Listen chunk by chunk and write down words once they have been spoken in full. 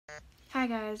Hi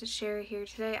guys, it's Sherry here.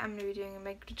 Today I'm going to be doing a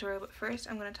makeup tutorial, but first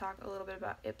I'm going to talk a little bit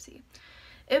about Ipsy.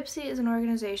 Ipsy is an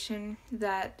organization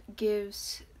that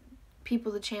gives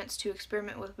people the chance to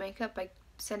experiment with makeup by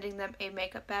sending them a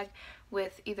makeup bag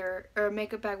with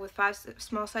with 5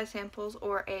 small size samples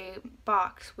or a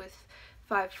box with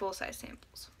 5 full size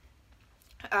samples.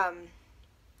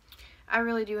 I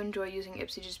really do enjoy using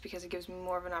Ipsy just because it gives me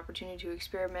more of an opportunity to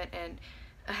experiment and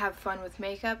have fun with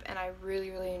makeup, and I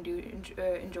really do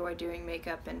enjoy doing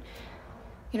makeup and,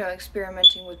 you know,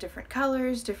 experimenting with different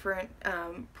colors, different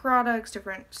products,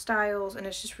 different styles, and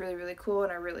it's just really cool,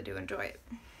 and I really do enjoy it.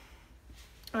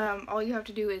 All you have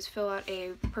to do is fill out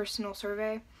a personal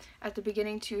survey at the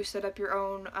beginning to set up your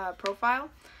own profile,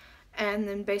 and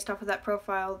then based off of that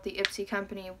profile, the Ipsy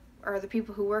company, or the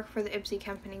people who work for the Ipsy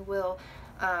company, will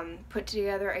put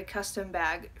together a custom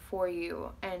bag for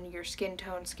you and your skin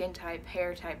tone, skin type,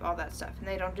 hair type, all that stuff. And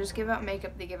they don't just give out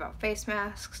makeup, they give out face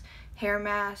masks, hair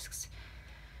masks,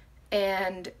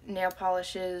 and nail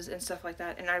polishes and stuff like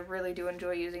that. And I really do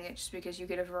enjoy using it just because you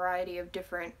get a variety of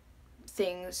different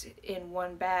things in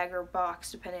one bag or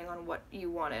box depending on what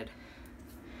you wanted.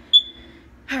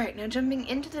 Alright, now jumping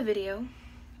into the video,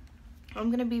 I'm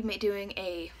going to be doing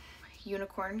a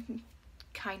unicorn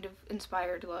kind of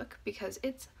inspired look because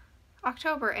it's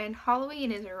October and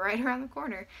Halloween is right around the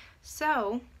corner.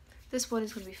 So this one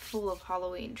is going to be full of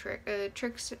Halloween trick or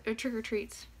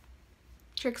treats.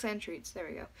 Tricks and treats. There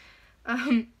we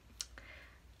go.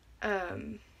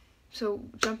 So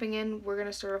jumping in, we're going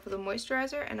to start off with a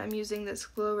moisturizer, and I'm using this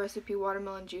Glow Recipe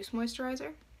Watermelon Juice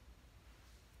Moisturizer.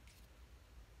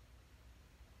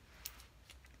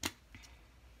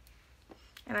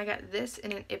 And I got this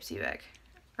in an Ipsy bag,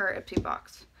 or Ipsy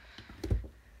box.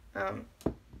 I'm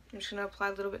just going to apply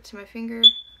a little bit to my finger,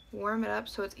 warm it up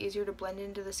so it's easier to blend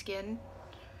into the skin,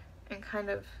 and kind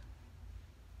of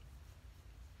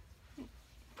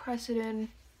press it in,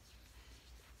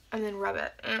 and then rub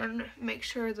it, and make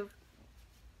sure the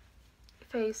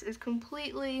face is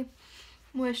completely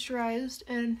moisturized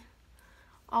and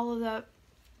all of that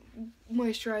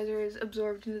moisturizer is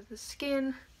absorbed into the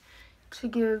skin to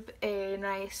give a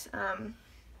nice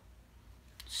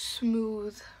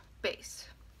smooth base.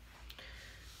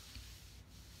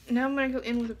 Now I'm going to go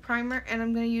in with a primer, and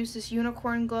I'm going to use this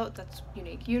Unicorn Glow, that's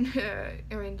unique,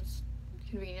 it's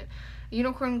convenient,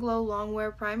 Unicorn Glow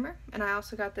Longwear Primer, and I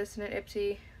also got this in an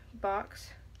Ipsy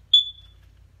box.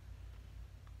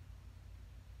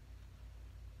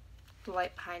 The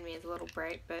light behind me is a little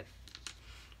bright, but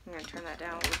I'm going to turn that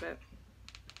down a little bit.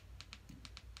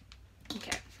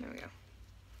 Okay, there we go.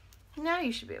 Now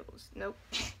you should be able to, nope.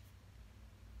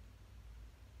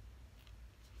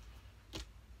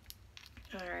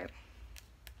 Alright.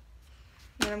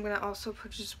 Then I'm going to also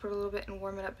just put a little bit and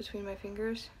warm it up between my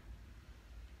fingers,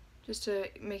 just to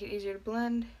make it easier to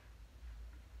blend.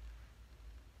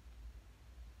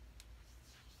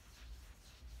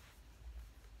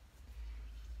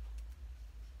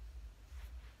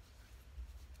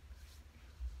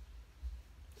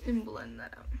 And blend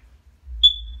that out.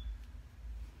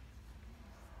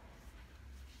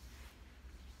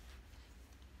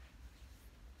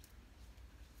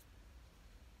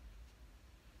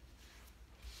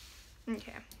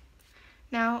 Okay.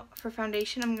 Now for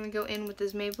foundation, I'm going to go in with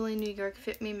this Maybelline New York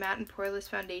Fit Me Matte and Poreless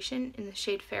Foundation in the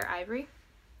shade Fair Ivory.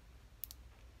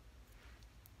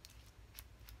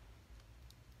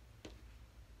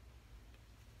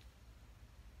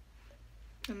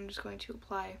 I'm just going to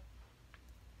apply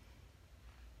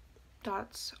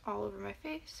dots all over my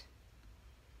face.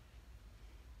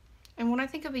 And when I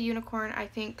think of a unicorn, I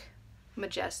think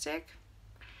majestic.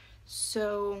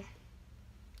 So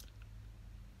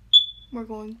we're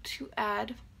going to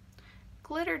add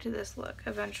glitter to this look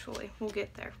eventually. We'll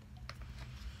get there.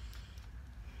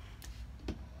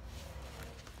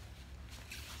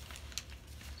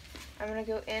 I'm going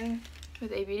to go in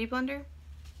with a beauty blender,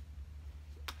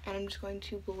 and I'm just going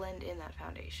to blend in that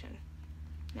foundation.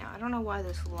 Now, I don't know why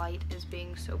this light is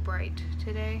being so bright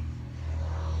today.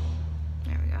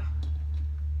 There we go.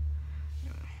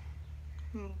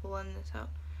 I'm going to blend this out.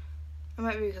 It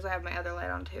might be because I have my other light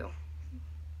on too.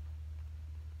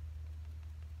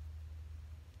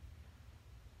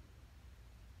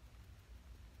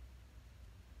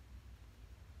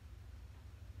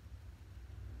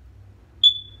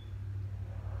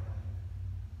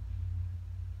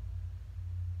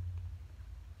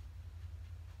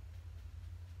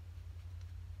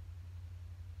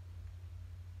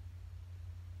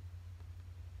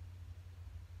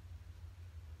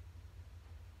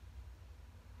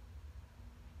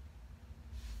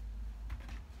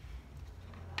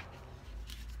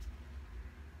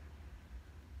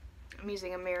 I'm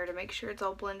using a mirror to make sure it's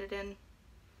all blended in.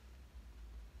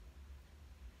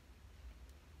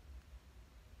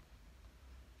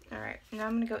 Alright, now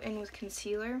I'm going to go in with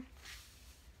concealer.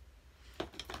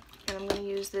 And I'm going to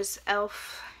use this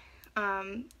e.l.f.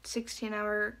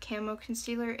 16-hour camo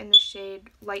concealer in the shade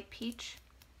Light Peach.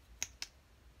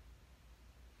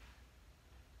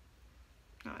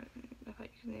 Oh, I thought you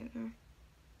could name it there.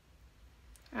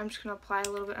 I'm just going to apply a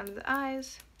little bit under the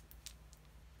eyes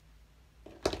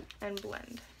and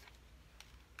blend.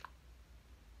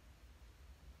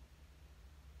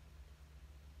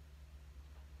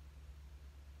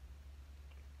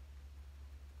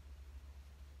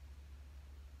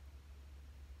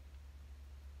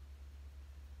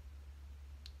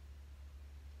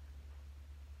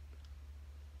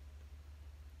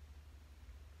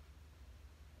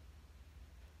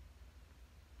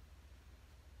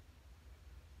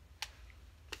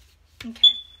 Okay,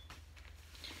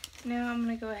 now I'm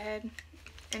going to go ahead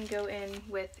and go in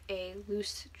with a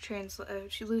loose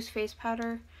face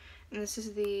powder, and this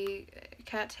is the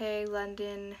Kat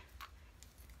London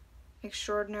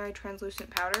Extraordinary Translucent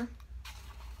Powder.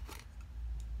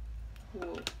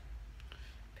 Whoa.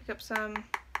 Pick up some,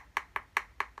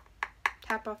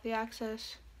 tap off the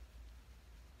excess,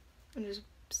 and just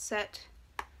set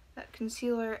that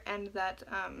concealer and that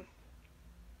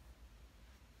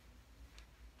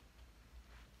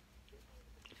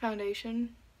foundation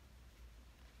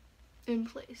in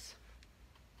place.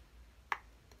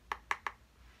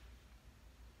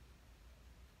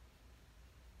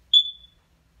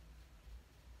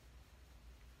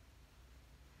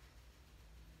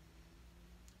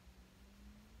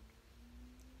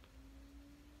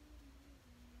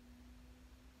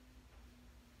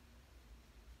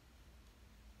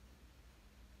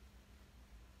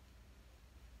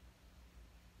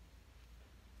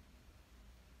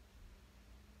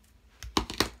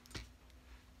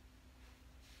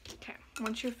 Okay,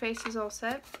 once your face is all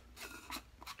set,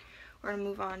 we're going to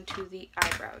move on to the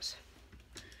eyebrows.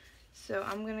 So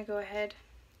I'm going to go ahead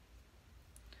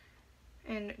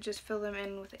and just fill them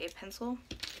in with a pencil.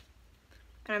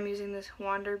 And I'm using this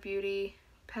Wander Beauty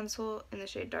pencil in the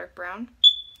shade Dark Brown.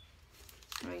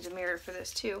 I'm going to use a mirror for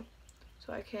this too,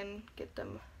 so I can get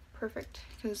them perfect.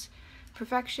 Because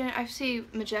perfection, I see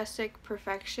majestic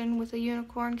perfection with a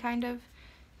unicorn kind of.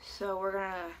 So we're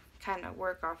going to kind of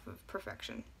work off of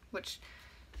perfection, which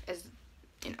is,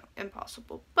 you know,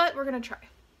 impossible. But we're going to try.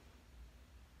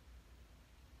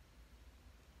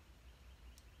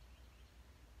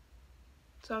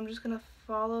 So I'm just going to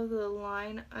follow the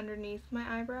line underneath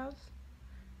my eyebrows.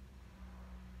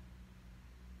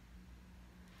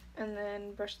 And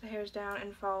then brush the hairs down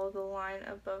and follow the line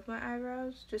above my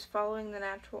eyebrows, just following the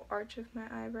natural arch of my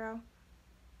eyebrow.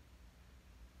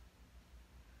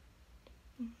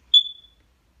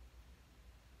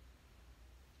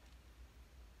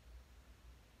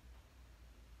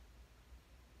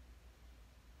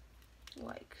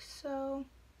 Like so.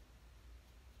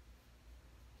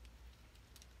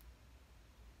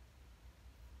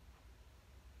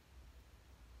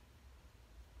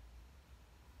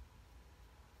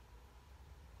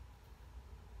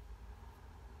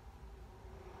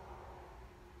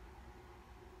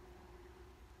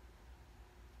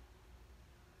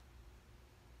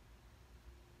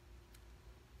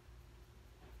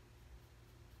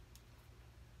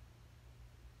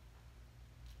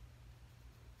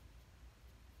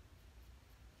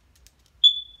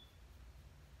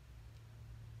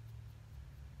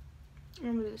 And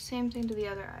I'm going to do the same thing to the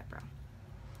other eyebrow.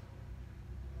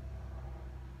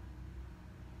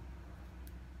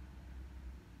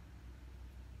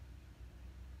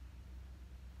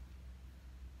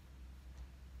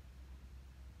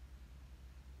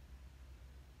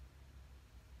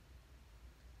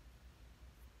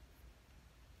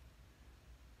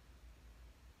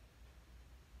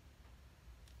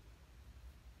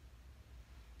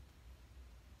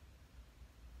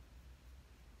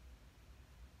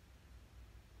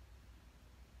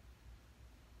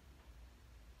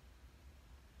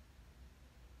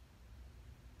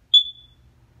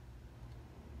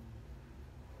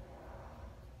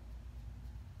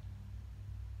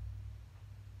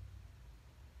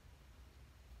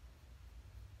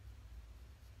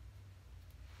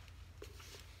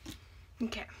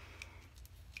 Okay.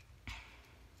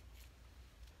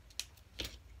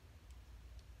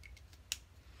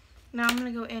 Now I'm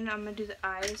going to go in, I'm going to do the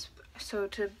eyes. So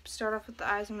to start off with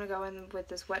the eyes, I'm going to go in with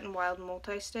this Wet n Wild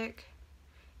multi-stick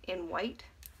in white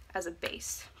as a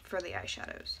base for the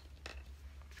eyeshadows.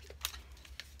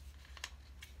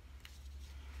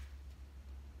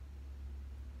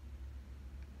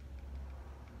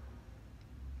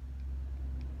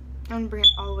 I'm going to bring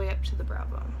it all the way up to the brow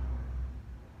bone.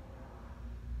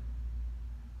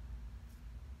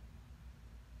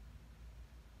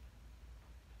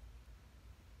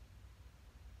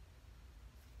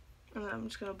 And then I'm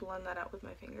just going to blend that out with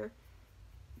my finger.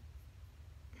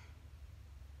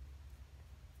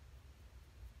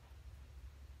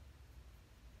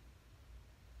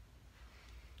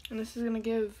 And this is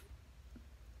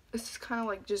kind of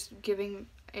like just giving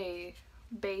a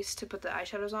base to put the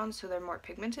eyeshadows on so they're more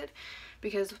pigmented,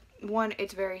 because one,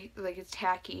 it's very, like, it's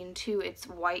tacky, and two, it's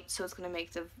white, so it's going to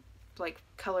make the, like,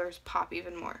 colors pop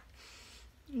even more.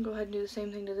 And go ahead and do the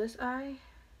same thing to this eye.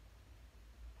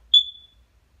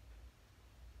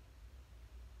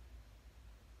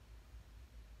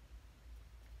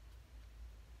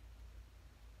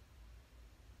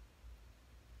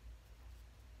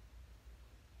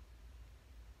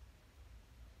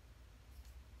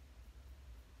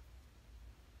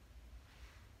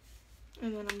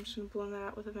 And then I'm just going to blend that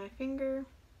out with my finger.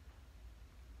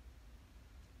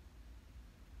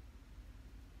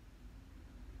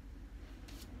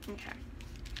 Okay.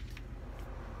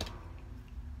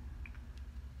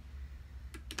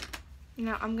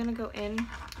 Now I'm going to go in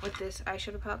with this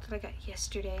eyeshadow palette that I got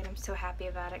yesterday, and I'm so happy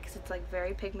about it because it's like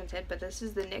very pigmented, but this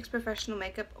is the NYX Professional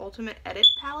Makeup Ultimate Edit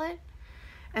Palette,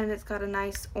 and it's got a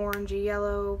nice orange,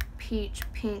 yellow, peach,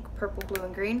 pink, purple, blue,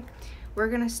 and green. We're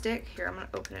going to stick, here, I'm going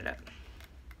to open it up.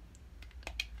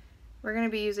 We're going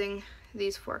to be using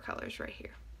these 4 colors right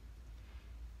here.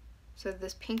 So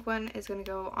this pink one is going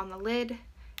to go on the lid,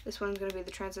 this one's going to be the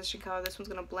transition color, this one's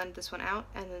going to blend this one out,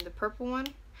 and then the purple one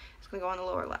is going to go on the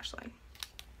lower lash line.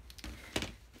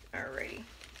 Alrighty.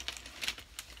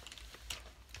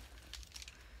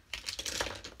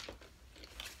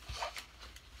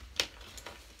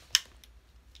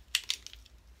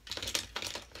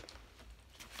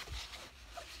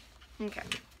 Okay.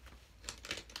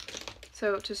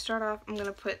 So to start off, I'm going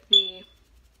to put the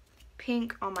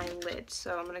pink on my lid.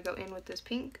 So I'm going to go in with this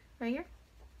pink right here.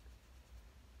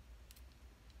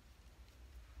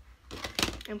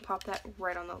 And pop that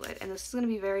right on the lid. And this is going to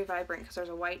be very vibrant because there's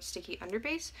a white sticky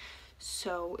underbase.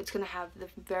 So it's going to have the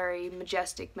very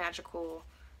majestic, magical,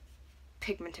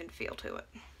 pigmented feel to it.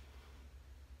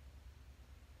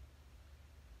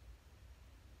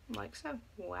 Like so.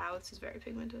 Wow, this is very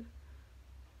pigmented.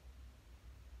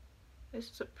 This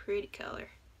is a pretty color.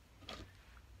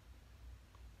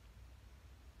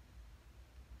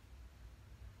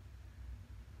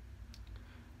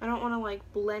 I don't want to like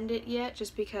blend it yet,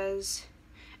 just because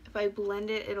if I blend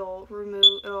it, it'll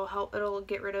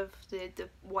get rid of the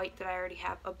white that I already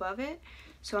have above it.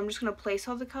 So I'm just going to place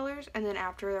all the colors, and then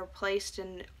after they're placed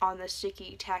and on the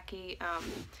sticky, tacky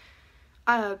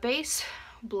base,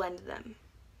 blend them.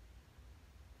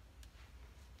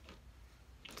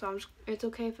 So it's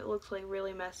okay if it looks like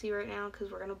really messy right now,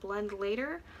 because we're going to blend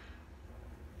later.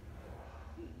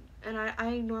 And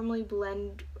I normally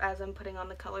blend as I'm putting on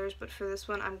the colors, but for this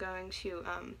one I'm going to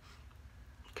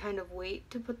kind of wait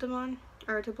to put them on,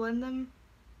 or to blend them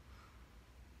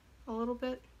a little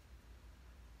bit.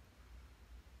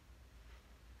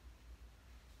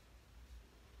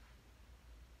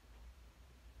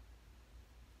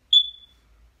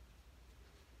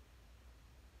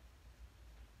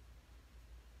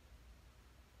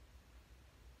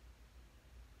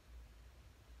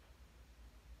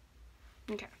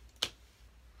 Okay.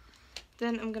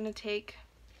 Then I'm going to take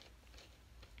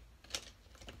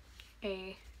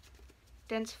a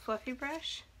dense fluffy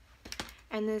brush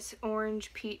and this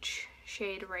orange peach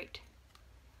shade right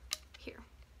here.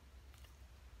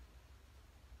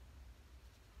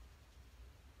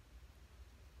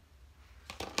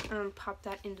 And I'm going to pop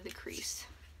that into the crease.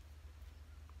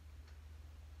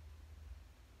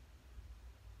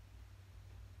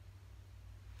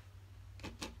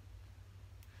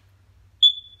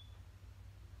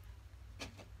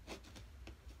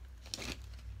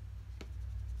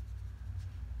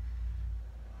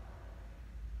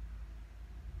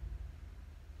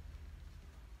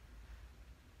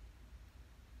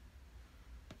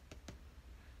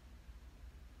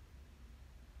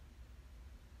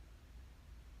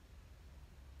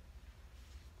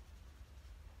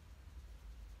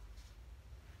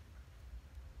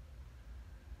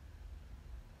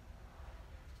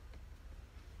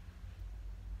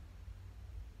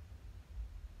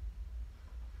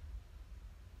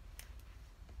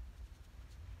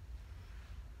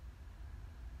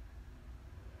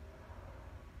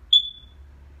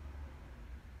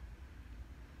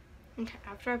 Okay,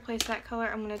 after I place that color,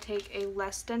 I'm going to take a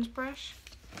less dense brush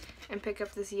and pick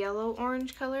up this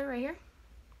yellow-orange color right here.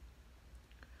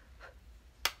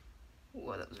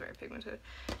 Whoa, that was very pigmented.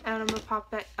 And I'm going to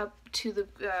pop that up to the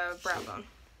brow bone.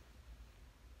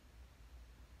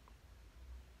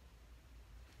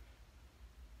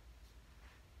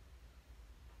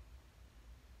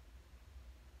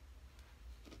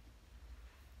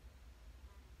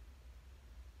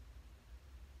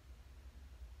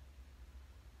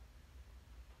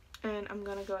 And I'm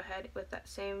going to go ahead with that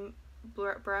same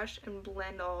brush and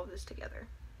blend all of this together.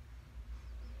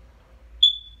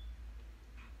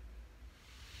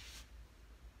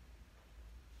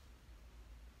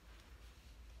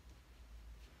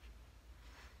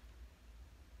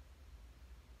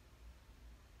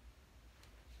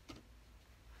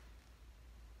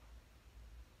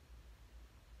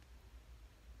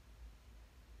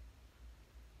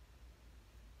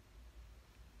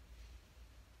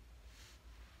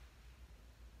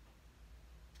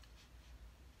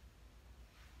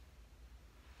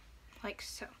 Like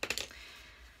so.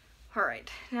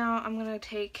 Alright, now I'm going to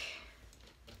take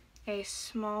a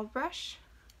small brush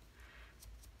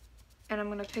and I'm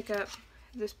going to pick up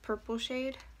this purple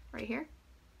shade right here.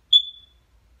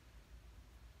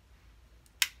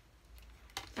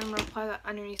 And I'm going to apply that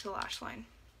underneath the lash line.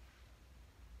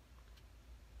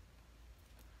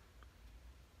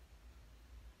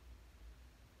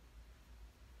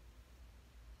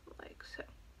 Like so.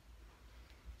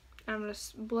 And I'm going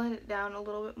to blend it down a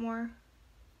little bit more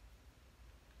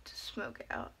to smoke it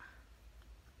out.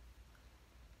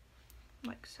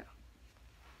 Like so.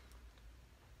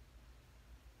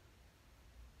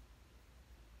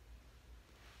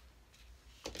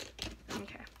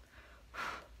 Okay.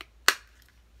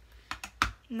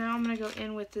 Now I'm going to go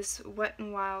in with this Wet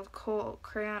n Wild Kohl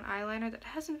crayon eyeliner that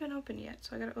hasn't been opened yet,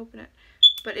 so I got to open it.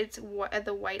 But it's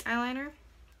the white eyeliner.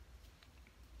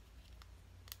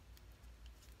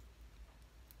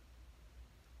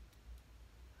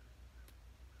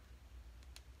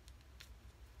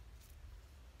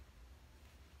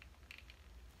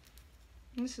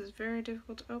 This is very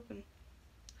difficult to open.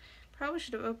 Probably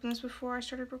should have opened this before I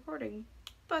started recording,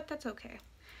 but that's okay.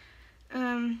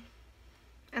 And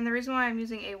the reason why I'm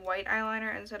using a white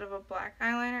eyeliner instead of a black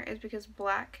eyeliner is because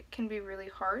black can be really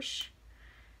harsh.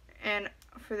 And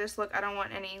for this look, I don't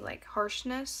want any like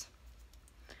harshness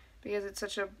because it's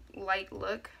such a light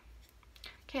look.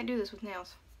 Can't do this with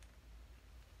nails.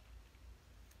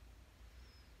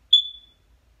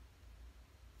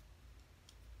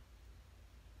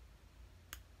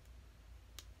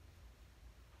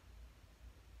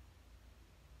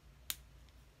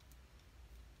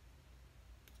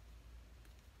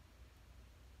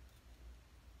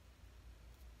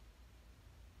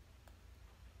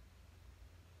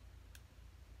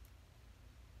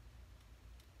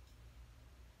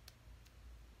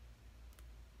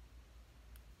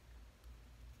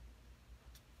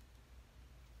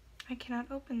 I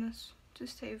cannot open this to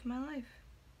save my life.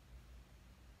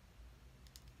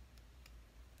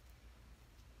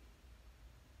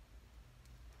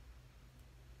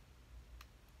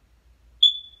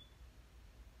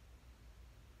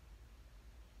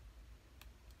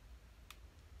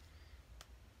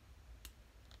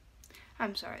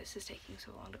 I'm sorry this is taking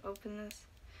so long to open this.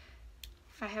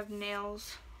 I have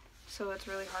nails, so it's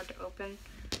really hard to open.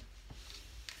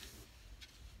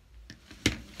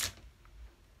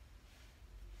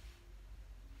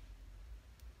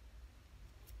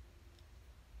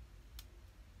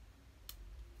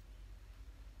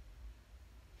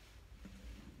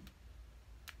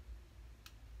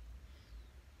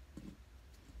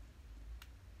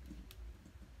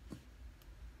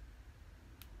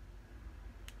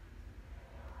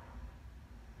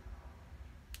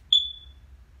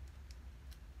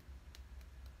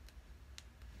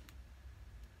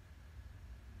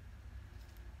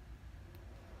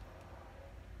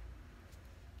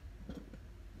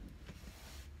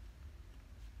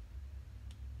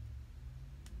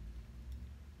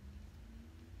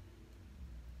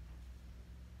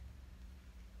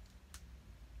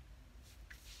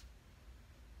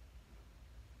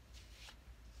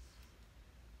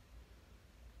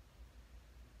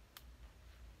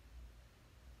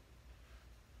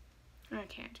 I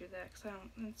can't do that because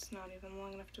it's not even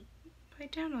long enough to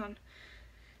bite down on.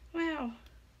 Wow.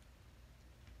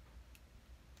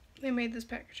 They made this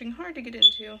packaging hard to get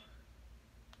into.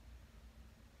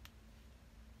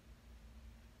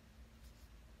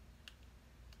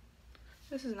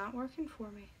 This is not working for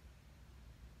me.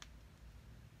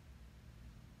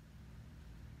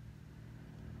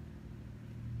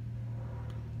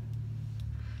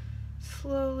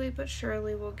 Slowly but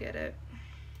surely we'll get it.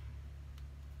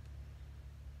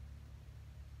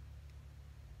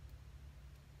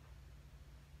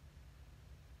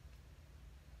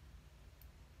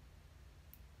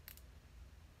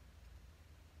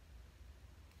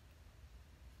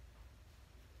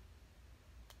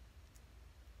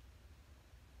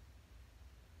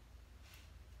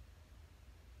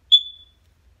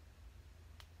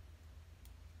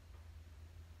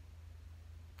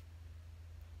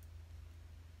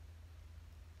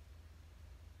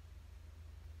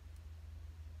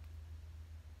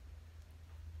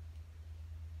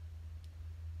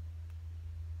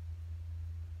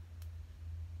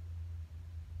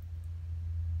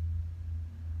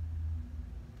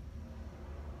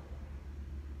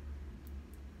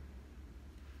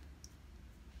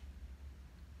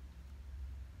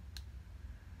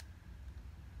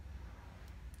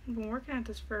 I've been working at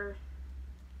this for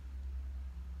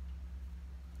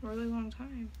a really long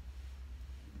time.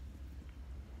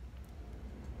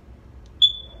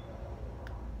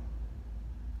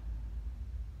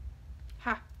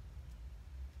 Ha!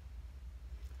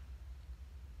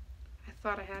 I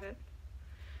thought I had it.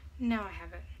 Now I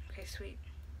have it. Okay, sweet.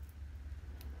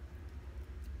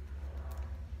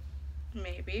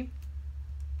 Maybe.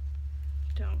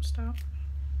 Don't stop.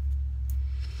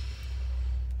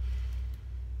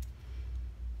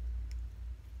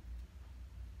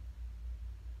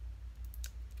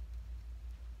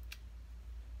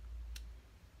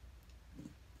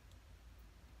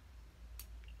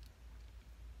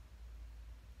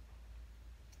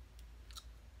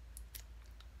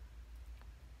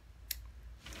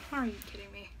 Are you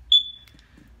kidding me?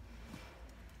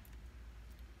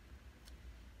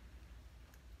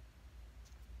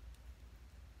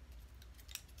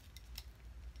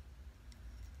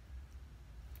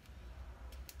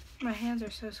 My hands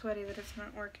are so sweaty that it's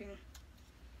not working.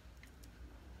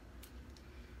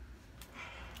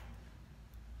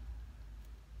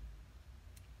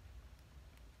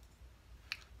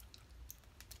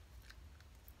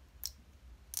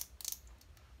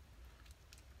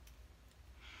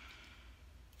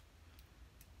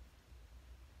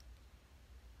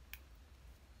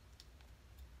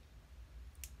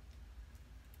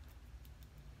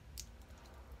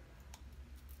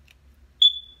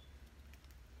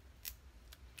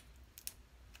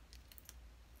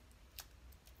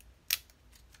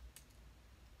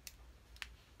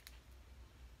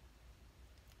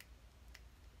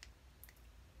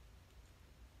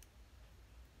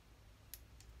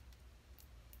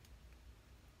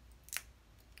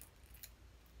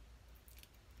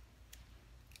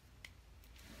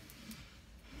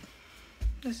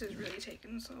 This is really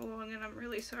taking so long, and I'm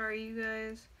really sorry, you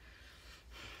guys.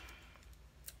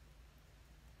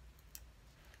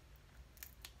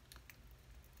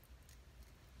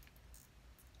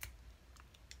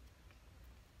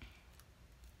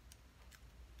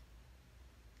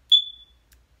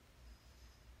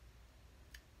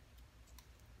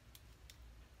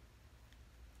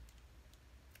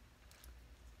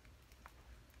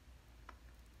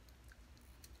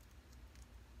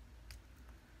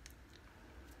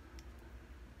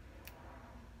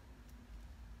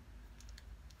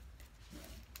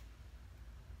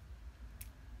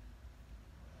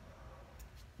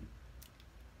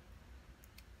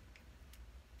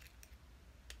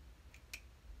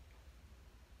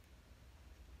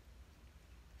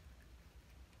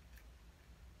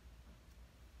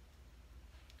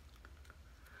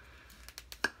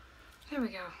 There we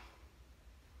go.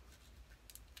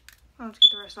 I'll have to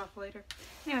get the rest off later.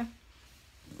 Anyway,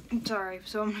 I'm sorry.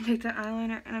 So I'm going to take the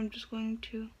eyeliner and I'm just going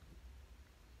to...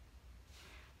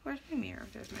 Where's my mirror?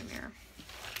 There's my mirror.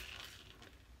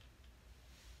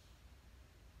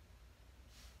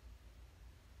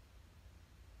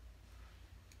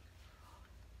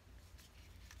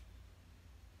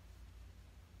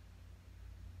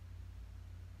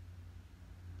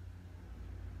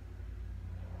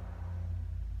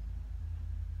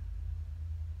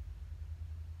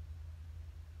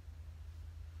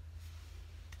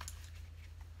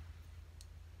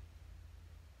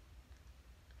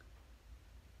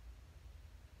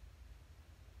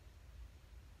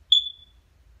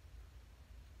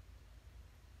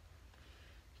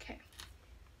 Okay.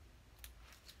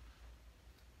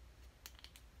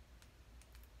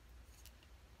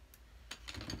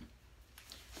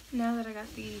 Now that I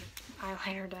got the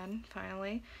eyeliner done,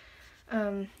 finally,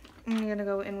 I'm gonna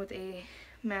go in with a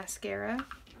mascara,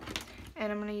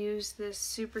 and I'm gonna use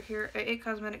this It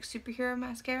Cosmetics Superhero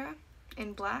Mascara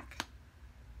in black,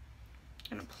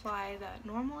 and apply that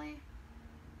normally.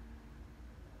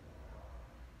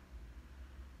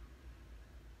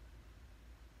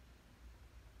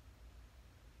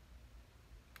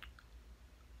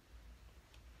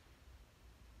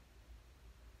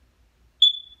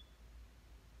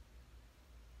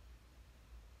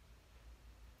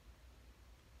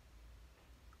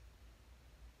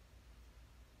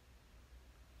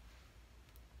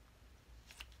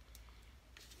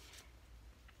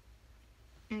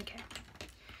 Okay,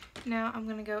 now I'm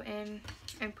gonna go in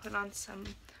and put on some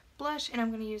blush, and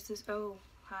I'm gonna use this, oh,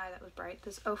 hi, that was bright,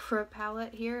 this Ofra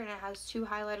palette here, and it has 2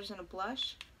 highlighters and a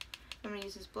blush. I'm gonna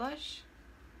use this blush.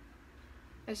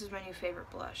 This is my new favorite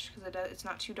blush, because it's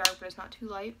not too dark, but it's not too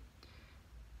light.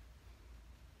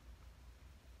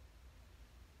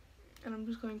 And I'm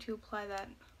just going to apply that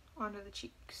onto the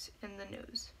cheeks and the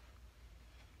nose.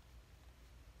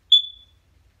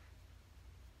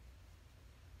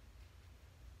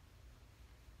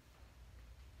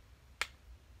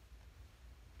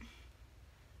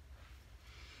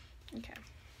 Okay.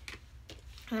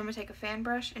 And I'm going to take a fan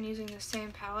brush and using the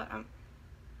same palette, I'm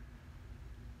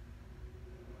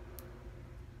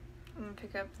going to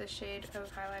pick up the shade of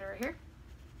highlighter right here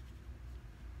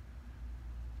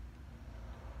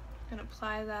and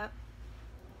apply that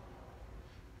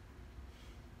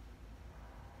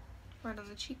right on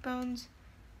the cheekbones,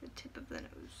 the tip of the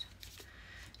nose.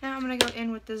 Now I'm going to go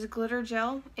in with this glitter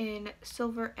gel in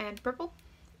silver and purple,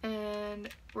 and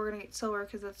we're going to get silver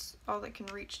because that's all that can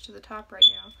reach to the top right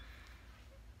now.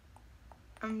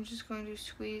 I'm just going to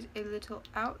squeeze a little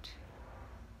out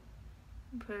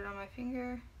and put it on my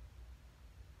finger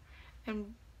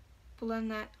and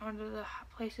blend that onto the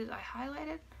places I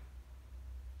highlighted.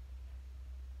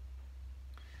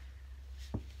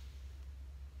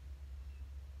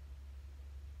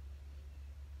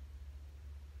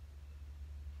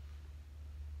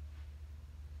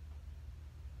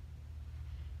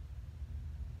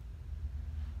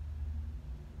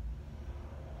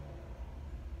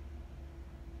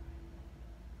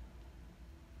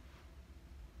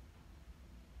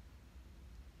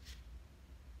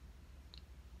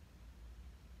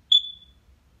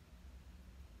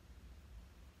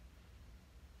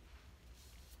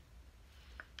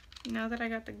 Now that I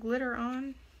got the glitter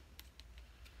on,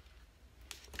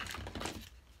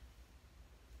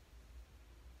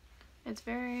 it's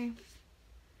very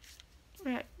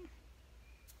red.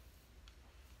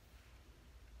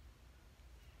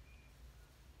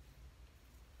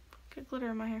 Get glitter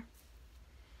in my hair.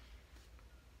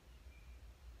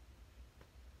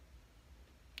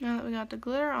 Now that we got the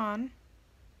glitter on,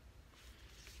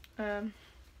 I'm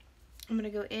going to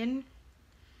go in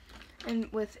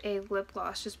and with a lip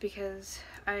gloss just because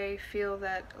I feel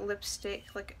that lipstick,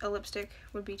 like a lipstick,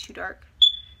 would be too dark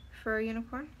for a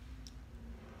unicorn.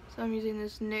 So I'm using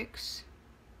this NYX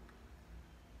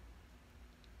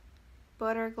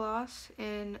Butter Gloss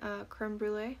in Creme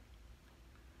Brulee.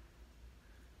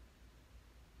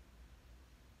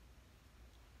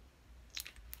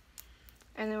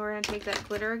 And then we're going to take that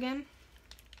glitter again.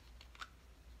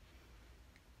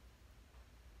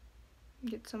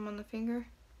 Get some on the finger.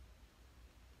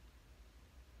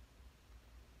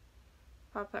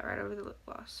 Pop that right over the lip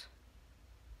gloss.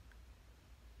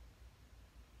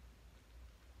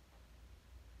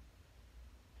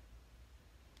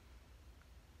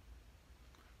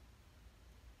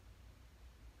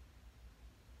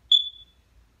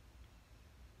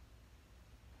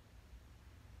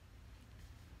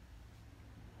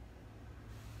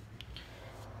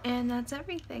 And that's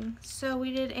everything. So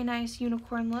we did a nice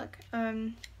unicorn look.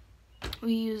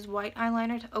 We used white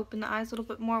eyeliner to open the eyes a little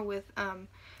bit more with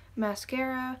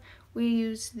mascara. We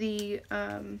used the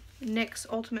NYX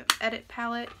Ultimate Edit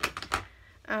palette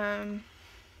and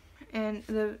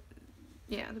the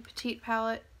petite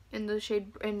palette in the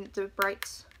shade in the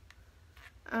Brights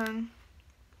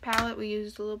palette. We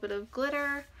used a little bit of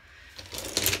glitter.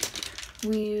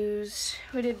 We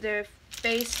did the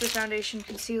base, the foundation,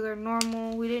 concealer,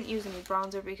 normal. We didn't use any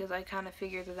bronzer because I kind of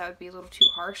figured that would be a little too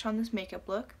harsh on this makeup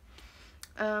look.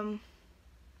 And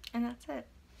that's it.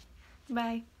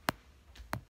 Bye.